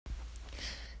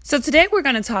So today we're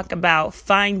going to talk about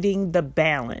finding the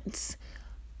balance,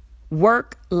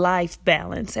 work-life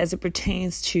balance as it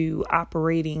pertains to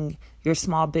operating your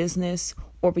small business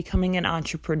or becoming an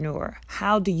entrepreneur.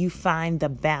 How do you find the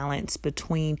balance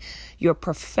between your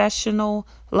professional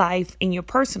life and your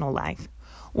personal life?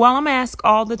 Well, I'm asked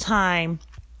all the time,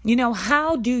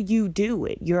 how do you do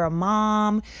it? You're a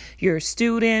mom, you're a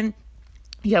student,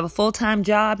 you have a full-time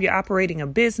job, you're operating a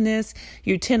business,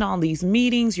 you attend all these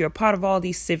meetings, you're a part of all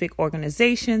these civic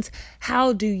organizations.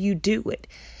 How do you do it?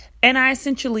 And I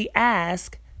essentially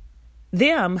ask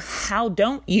them, how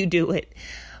don't you do it?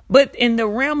 But in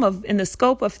the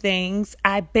scope of things,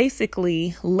 I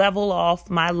basically level off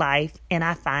my life and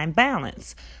I find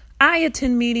balance. I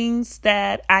attend meetings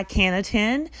that I can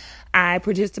attend. I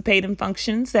participate in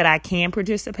functions that I can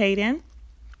participate in.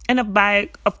 And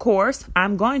of course,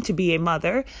 I'm going to be a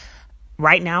mother.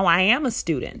 Right now, I am a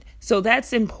student. So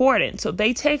that's important. So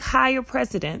they take higher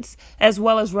precedence as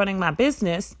well as running my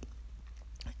business.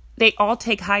 They all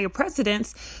take higher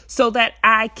precedence so that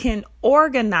I can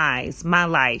organize my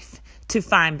life to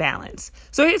find balance.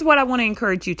 So here's what I want to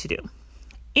encourage you to do.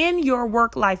 In your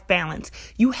work-life balance,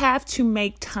 you have to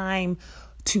make time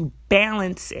to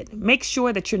balance it. Make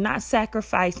sure that you're not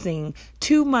sacrificing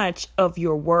too much of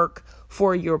your work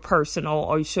for your personal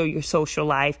or your social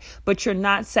life, but you're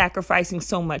not sacrificing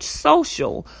so much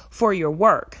social for your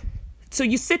work. So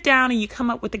you sit down and you come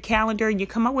up with a calendar and you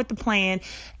come up with the plan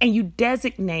and you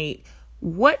designate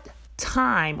what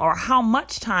time or how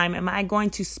much time am I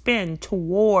going to spend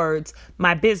towards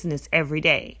my business every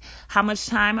day? How much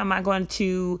time am I going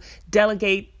to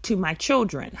delegate to my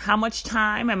children? How much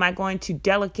time am I going to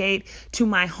delegate to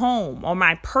my home or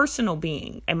my personal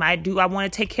being? Do I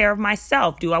want to take care of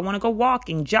myself? Do I want to go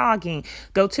walking, jogging,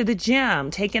 go to the gym,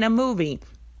 taking a movie?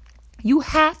 You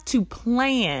have to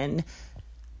plan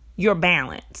your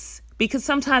balance because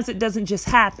sometimes it doesn't just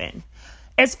happen.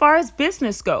 As far as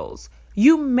business goes,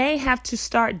 you may have to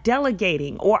start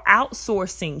delegating or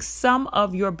outsourcing some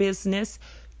of your business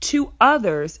to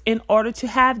others in order to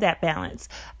have that balance.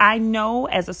 I know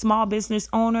as a small business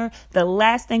owner, the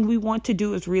last thing we want to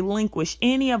do is relinquish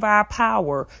any of our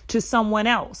power to someone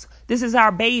else. This is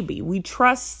our baby. We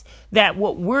trust that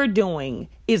what we're doing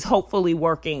is hopefully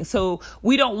working. So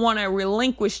we don't want to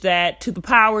relinquish that to the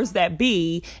powers that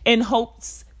be in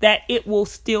hopes that it will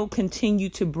still continue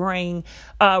to bring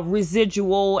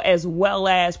residual as well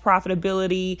as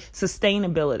profitability,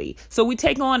 sustainability. So we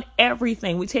take on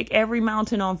everything. We take every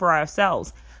mountain on for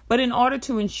ourselves. But in order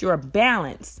to ensure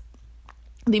balance,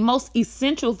 the most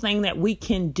essential thing that we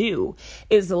can do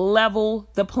is level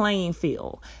the playing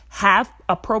field. Have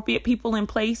appropriate people in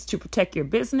place to protect your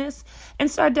business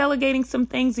and start delegating some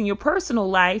things in your personal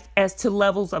life as to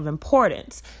levels of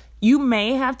importance. You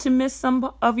may have to miss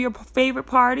some of your favorite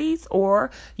parties,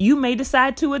 or you may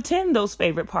decide to attend those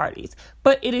favorite parties,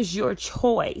 but it is your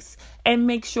choice. And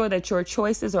make sure that your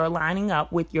choices are lining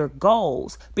up with your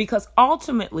goals, because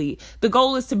ultimately the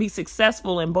goal is to be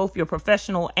successful in both your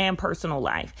professional and personal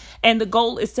life. And the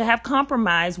goal is to have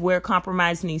compromise where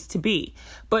compromise needs to be.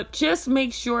 But just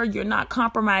make sure you're not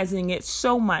compromising it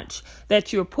so much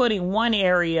that you're putting one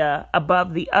area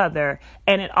above the other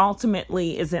and it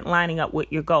ultimately isn't lining up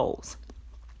with your goals.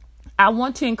 I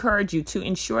want to encourage you to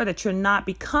ensure that you're not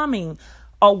becoming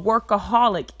a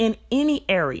workaholic in any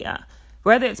area.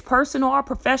 Whether it's personal or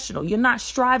professional, you're not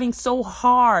striving so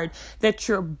hard that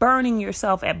you're burning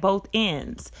yourself at both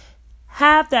ends.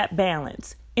 Have that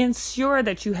balance. Ensure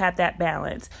that you have that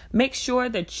balance. Make sure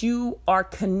that you are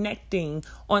connecting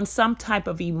on some type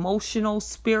of emotional,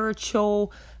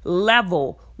 spiritual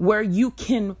level where you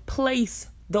can place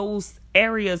those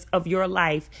areas of your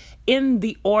life in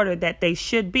the order that they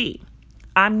should be.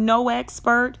 I'm no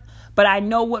expert, but I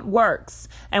know what works.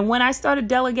 And when I started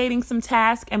delegating some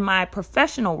tasks in my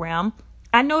professional realm,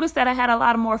 I noticed that I had a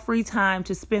lot of more free time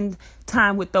to spend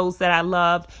time with those that I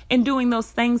loved and doing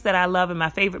those things that I love in my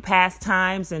favorite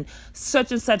pastimes and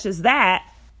such as that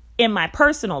in my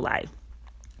personal life.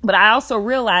 But I also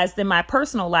realized in my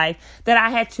personal life that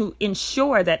I had to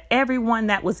ensure that everyone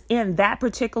that was in that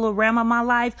particular realm of my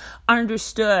life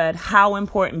understood how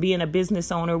important being a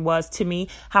business owner was to me,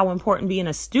 how important being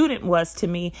a student was to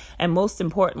me, and most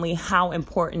importantly, how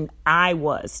important I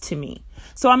was to me.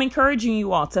 So I'm encouraging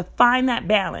you all to find that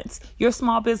balance. Your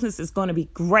small business is going to be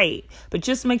great, but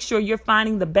just make sure you're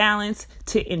finding the balance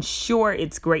to ensure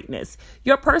its greatness.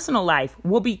 Your personal life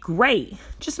will be great.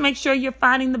 Just make sure you're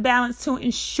finding the balance to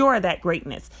ensure that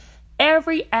greatness.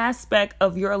 Every aspect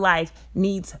of your life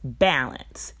needs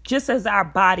balance, just as our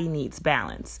body needs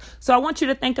balance. So I want you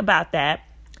to think about that.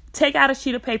 Take out a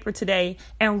sheet of paper today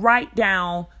and write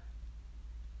down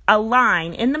a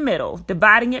line in the middle,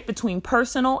 dividing it between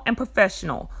personal and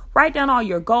professional. Write down all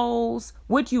your goals,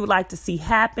 what you would like to see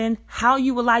happen, how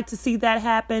you would like to see that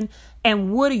happen,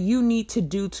 and what do you need to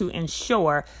do to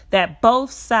ensure that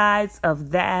both sides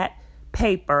of that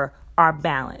paper are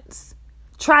balanced.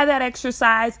 Try that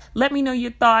exercise. Let me know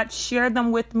your thoughts. Share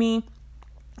them with me.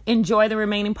 Enjoy the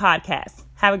remaining podcast.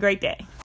 Have a great day.